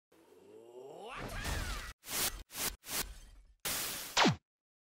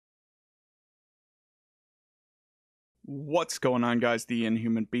What's going on, guys? The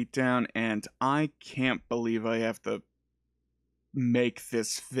Inhuman Beatdown, and I can't believe I have to make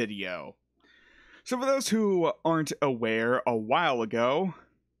this video. So for those who aren't aware, a while ago,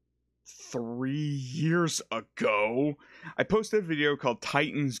 3 years ago, I posted a video called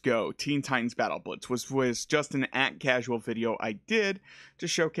Titans Go, Teen Titans Battle Blitz, which was just an casual video I did to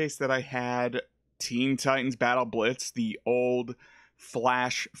showcase that I had Teen Titans Battle Blitz, the old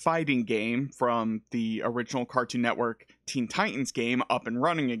Flash fighting game from the original Cartoon Network Teen Titans game, up and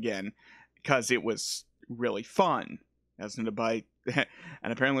running again, because it was really fun. Hasn't a bite. And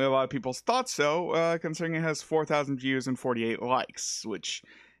apparently a lot of people thought so, considering it has 4,000 views and 48 likes, which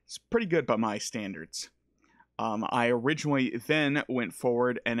is pretty good by my standards. I originally then went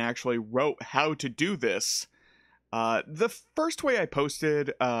forward and actually wrote how to do this. The first way I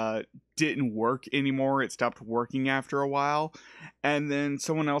posted didn't work anymore. It stopped working after a while. And then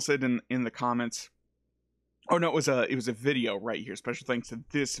someone else said in the comments, oh no, it was a video right here. Special thanks to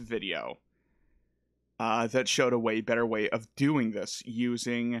this video that showed a way better way of doing this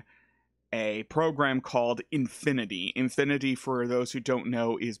using a program called Infinity. Infinity, for those who don't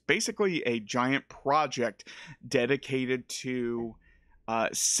know, is basically a giant project dedicated to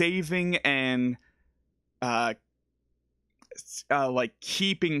saving and like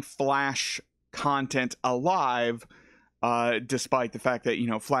keeping Flash content alive, despite the fact that, you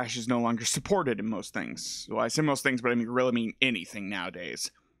know, Flash is no longer supported in most things. Well, I say most things, but I really mean anything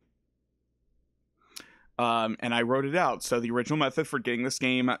nowadays. And I wrote it out. So the original method for getting this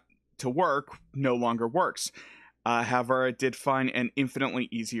game to work no longer works. However, I did find an infinitely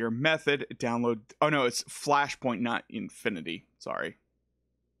easier method. Download. Oh no, it's Flashpoint, not Infinity. Sorry.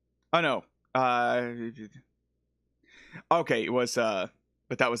 Oh no. Okay, it was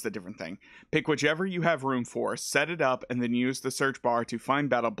but that was the different thing. Pick whichever you have room for, set it up, and then use the search bar to find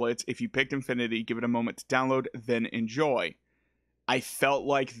Battle Blitz. If you picked Infinity, give it a moment to download, then enjoy. I felt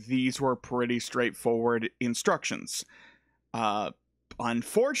like these were pretty straightforward instructions.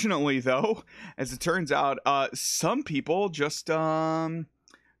 Unfortunately, though, as it turns out, some people just didn't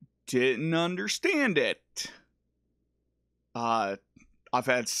understand it. I've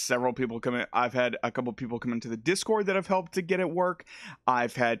had several people come in. I've had a couple people come into the Discord that have helped to get it work.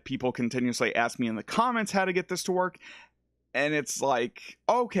 I've had people continuously ask me in the comments how to get this to work. And it's like,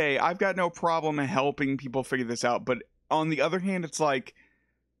 okay, I've got no problem helping people figure this out. But on the other hand, it's like,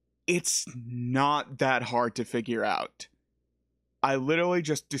 it's not that hard to figure out. I literally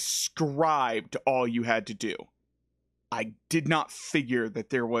just described all you had to do. I did not figure that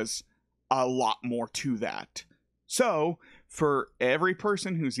there was a lot more to that. So, for every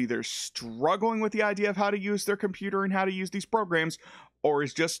person who's either struggling with the idea of how to use their computer and how to use these programs, or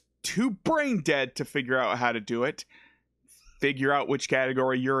is just too brain dead to figure out how to do it, figure out which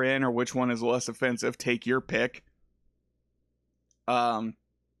category you're in or which one is less offensive, take your pick. I'm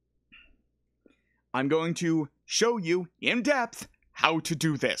going to show you in depth how to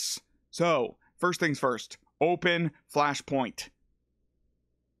do this. So, first things first, open Flashpoint.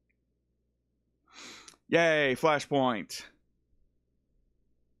 Yay, Flashpoint.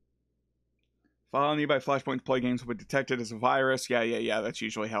 File nearby Flashpoint to play games will be detected as a virus. Yeah, that's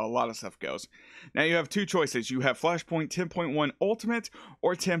usually how a lot of stuff goes. Now you have two choices. You have Flashpoint 10.1 Ultimate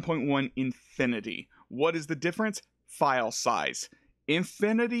or 10.1 Infinity. What is the difference? File size.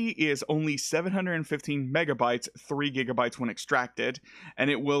 Infinity is only 715 megabytes, 3 gigabytes when extracted, and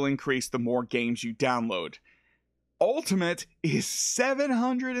it will increase the more games you download. Ultimate is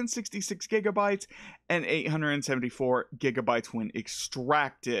 766 gigabytes and 874 gigabytes when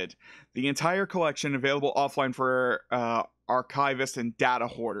extracted. The entire collection available offline for archivists and data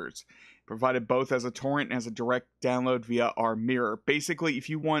hoarders. Provided both as a torrent and as a direct download via our mirror. Basically, if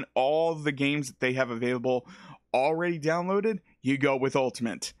you want all the games that they have available already downloaded, you go with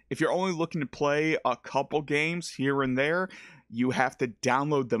Ultimate. If you're only looking to play a couple games here and there, you have to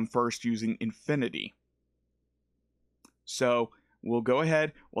download them first using Infinity. So we'll go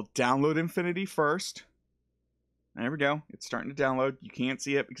ahead, we'll download Infinity first. There we go, it's starting to download. You can't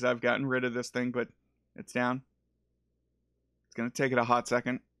see it because I've gotten rid of this thing, but it's down. It's going to take it a hot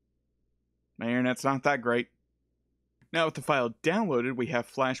second. My internet's not that great. Now with the file downloaded, we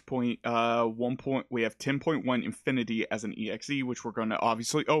have Flashpoint we have 10.1 Infinity as an exe, which we're going to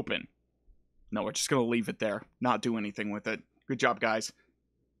obviously open. No, we're just going to leave it there, not do anything with it. Good job, guys.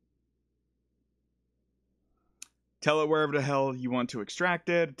 Tell it wherever the hell you want to extract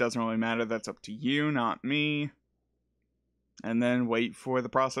it. It doesn't really matter. That's up to you, not me. And then wait for the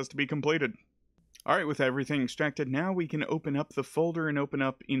process to be completed. Alright, with everything extracted, now we can open up the folder and open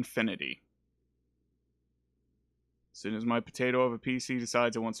up Infinity. As soon as my potato of a PC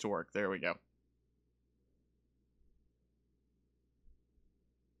decides it wants to work. There we go.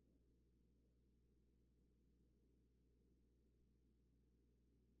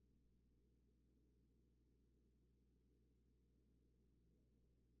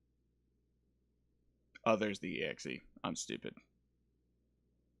 Oh, there's the exe. I'm stupid.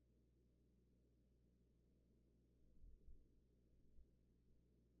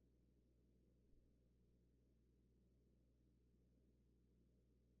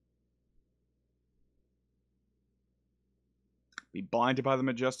 Be blinded by the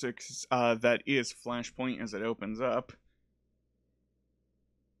majestic that is Flashpoint as it opens up.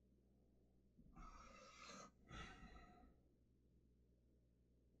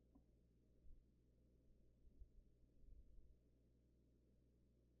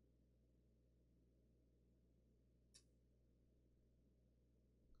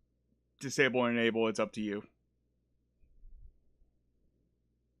 Disable or enable, it's up to you.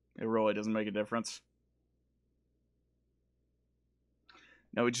 It really doesn't make a difference.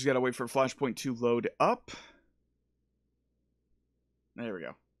 Now we just gotta wait for Flashpoint to load up. There we go.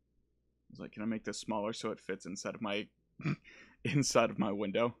 I was like, can I make this smaller so it fits inside of my inside of my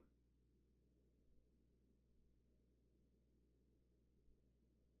window?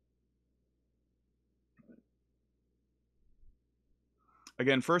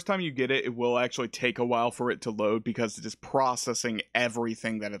 Again, first time you get it, it will actually take a while for it to load because it is processing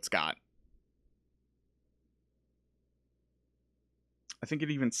everything that it's got. I think it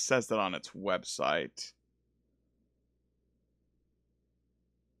even says that on its website.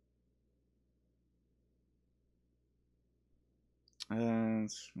 No,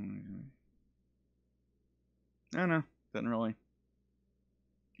 doesn't really.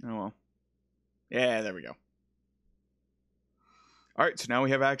 Oh well. Yeah, there we go. All right, so now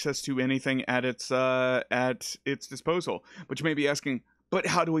we have access to anything at its disposal. But you may be asking, but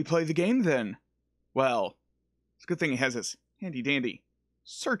how do we play the game then? Well, it's a good thing it has this handy dandy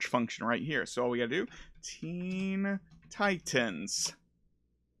search function right here. So all we gotta do, Teen Titans.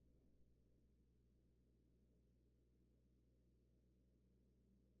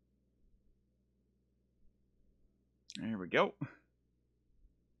 There we go.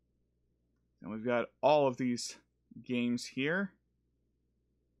 And we've got all of these games here.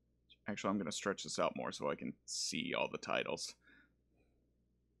 Actually, I'm going to stretch this out more so I can see all the titles.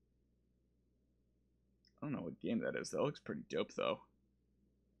 I don't know what game that is. That looks pretty dope, though.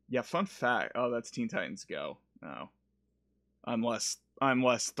 Yeah, fun fact. Oh, that's Teen Titans Go. Oh. I'm less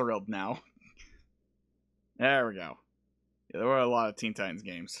thrilled now. There we go. Yeah, there were a lot of Teen Titans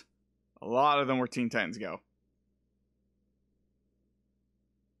games. A lot of them were Teen Titans Go.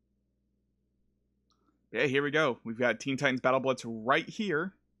 Yeah, here we go. We've got Teen Titans Battle Blitz right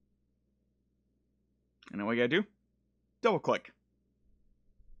here. And then what you gotta do? Double click.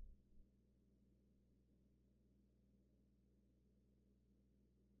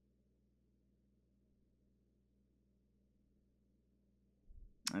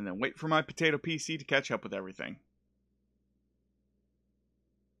 And then wait for my potato PC to catch up with everything.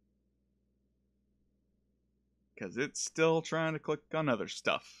 Because it's still trying to click on other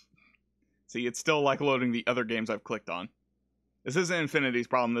stuff. See, it's still like loading the other games I've clicked on. This isn't Infinity's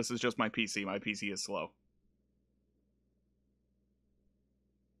problem, this is just my PC. My PC is slow.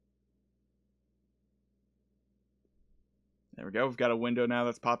 There we go, we've got a window now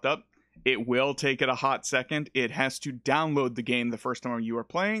that's popped up. It will take it a hot second. It has to download the game the first time you are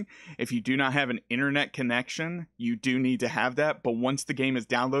playing. If you do not have an internet connection, you do need to have that. But once the game is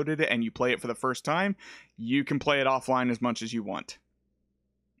downloaded and you play it for the first time, you can play it offline as much as you want.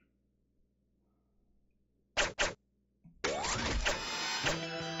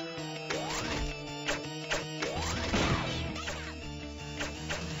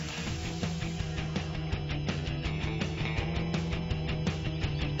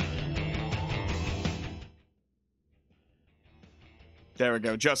 There we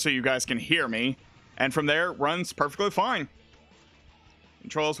go, just so you guys can hear me. And from there, it runs perfectly fine.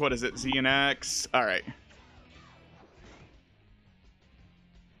 Controls, what is it? Z and X. All right.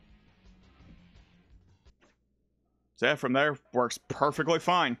 So yeah, from there, works perfectly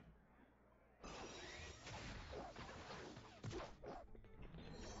fine.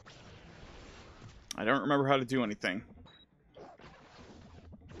 I don't remember how to do anything.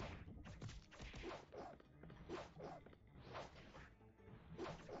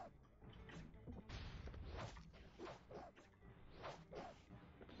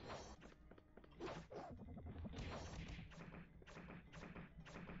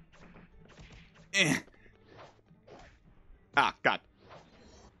 Ah, God.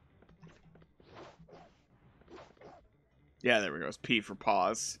 Yeah, there we go. It's P for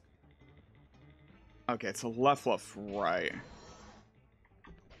pause. Okay, it's a left, right.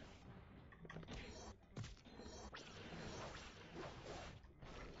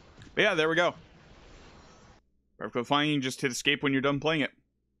 But yeah, there we go. Perfectly fine. You can just hit escape when you're done playing it.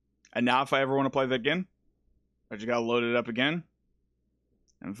 And now if I ever want to play that again, I just gotta load it up again.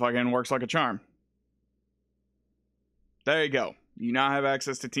 And fucking works like a charm. There you go. You now have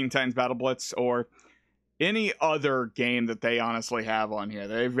access to Teen Titans Battle Blitz or any other game that they honestly have on here.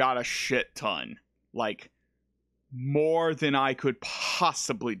 They've got a shit ton. Like, more than I could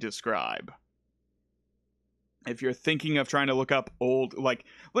possibly describe. If you're thinking of trying to look up old, like,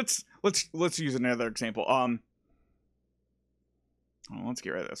 let's use another example. Let's get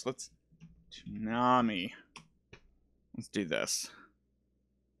rid of this. Toonami. Let's do this.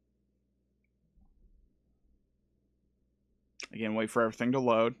 Again, wait for everything to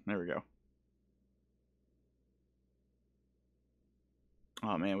load. There we go.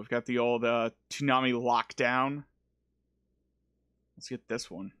 Oh man, we've got the old Toonami lockdown. Let's get this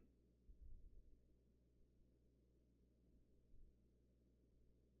one.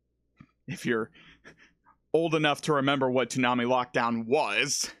 If you're old enough to remember what Toonami lockdown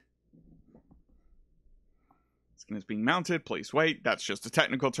was. Skin is being mounted. Please wait. That's just a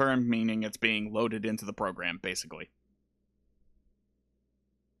technical term, meaning it's being loaded into the program, basically.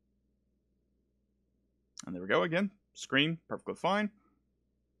 And there we go again. Screen, perfectly fine.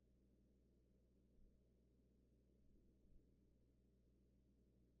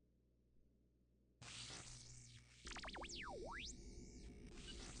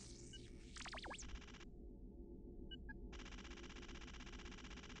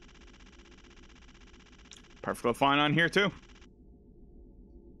 Perfectly fine on here too.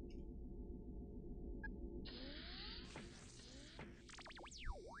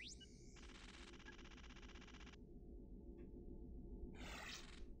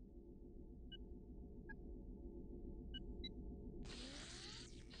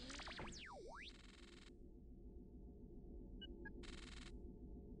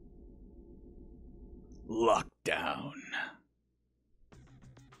 Lockdown.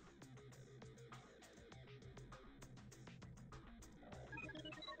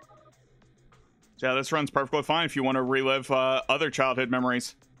 So yeah, this runs perfectly fine if you want to relive other childhood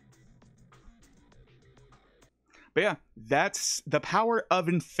memories. But yeah, that's the power of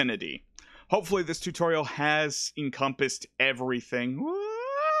infinity. Hopefully this tutorial has encompassed everything.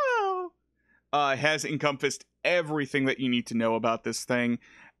 Has encompassed everything that you need to know about this thing.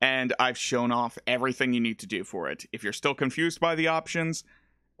 And I've shown off everything you need to do for it. If you're still confused by the options,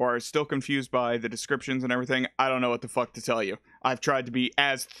 or still confused by the descriptions and everything, I don't know what the fuck to tell you. I've tried to be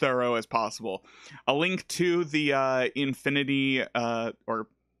as thorough as possible. A link to the Infinity, or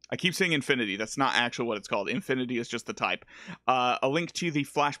I keep saying Infinity, that's not actually what it's called. Infinity is just the type. A link to the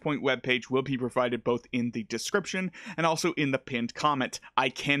Flashpoint webpage will be provided both in the description and also in the pinned comment. I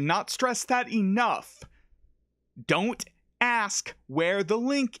cannot stress that enough. Don't ask where the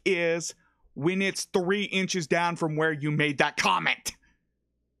link is when it's 3 inches down from where you made that comment.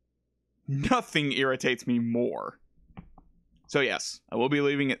 Nothing irritates me more. So yes, I will be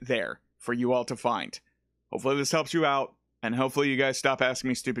leaving it there for you all to find. Hopefully this helps you out, and hopefully you guys stop asking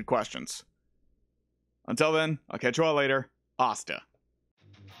me stupid questions. Until then, I'll catch you all later. Asta.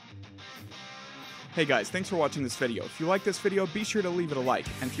 Hey guys, thanks for watching this video. If you like this video, be sure to leave it a like.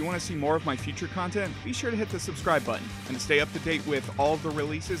 And if you want to see more of my future content, be sure to hit the subscribe button. And to stay up to date with all of the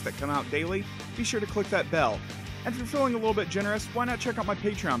releases that come out daily, be sure to click that bell. And if you're feeling a little bit generous, why not check out my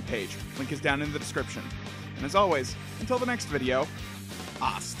Patreon page? Link is down in the description. And as always, until the next video,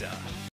 Asta.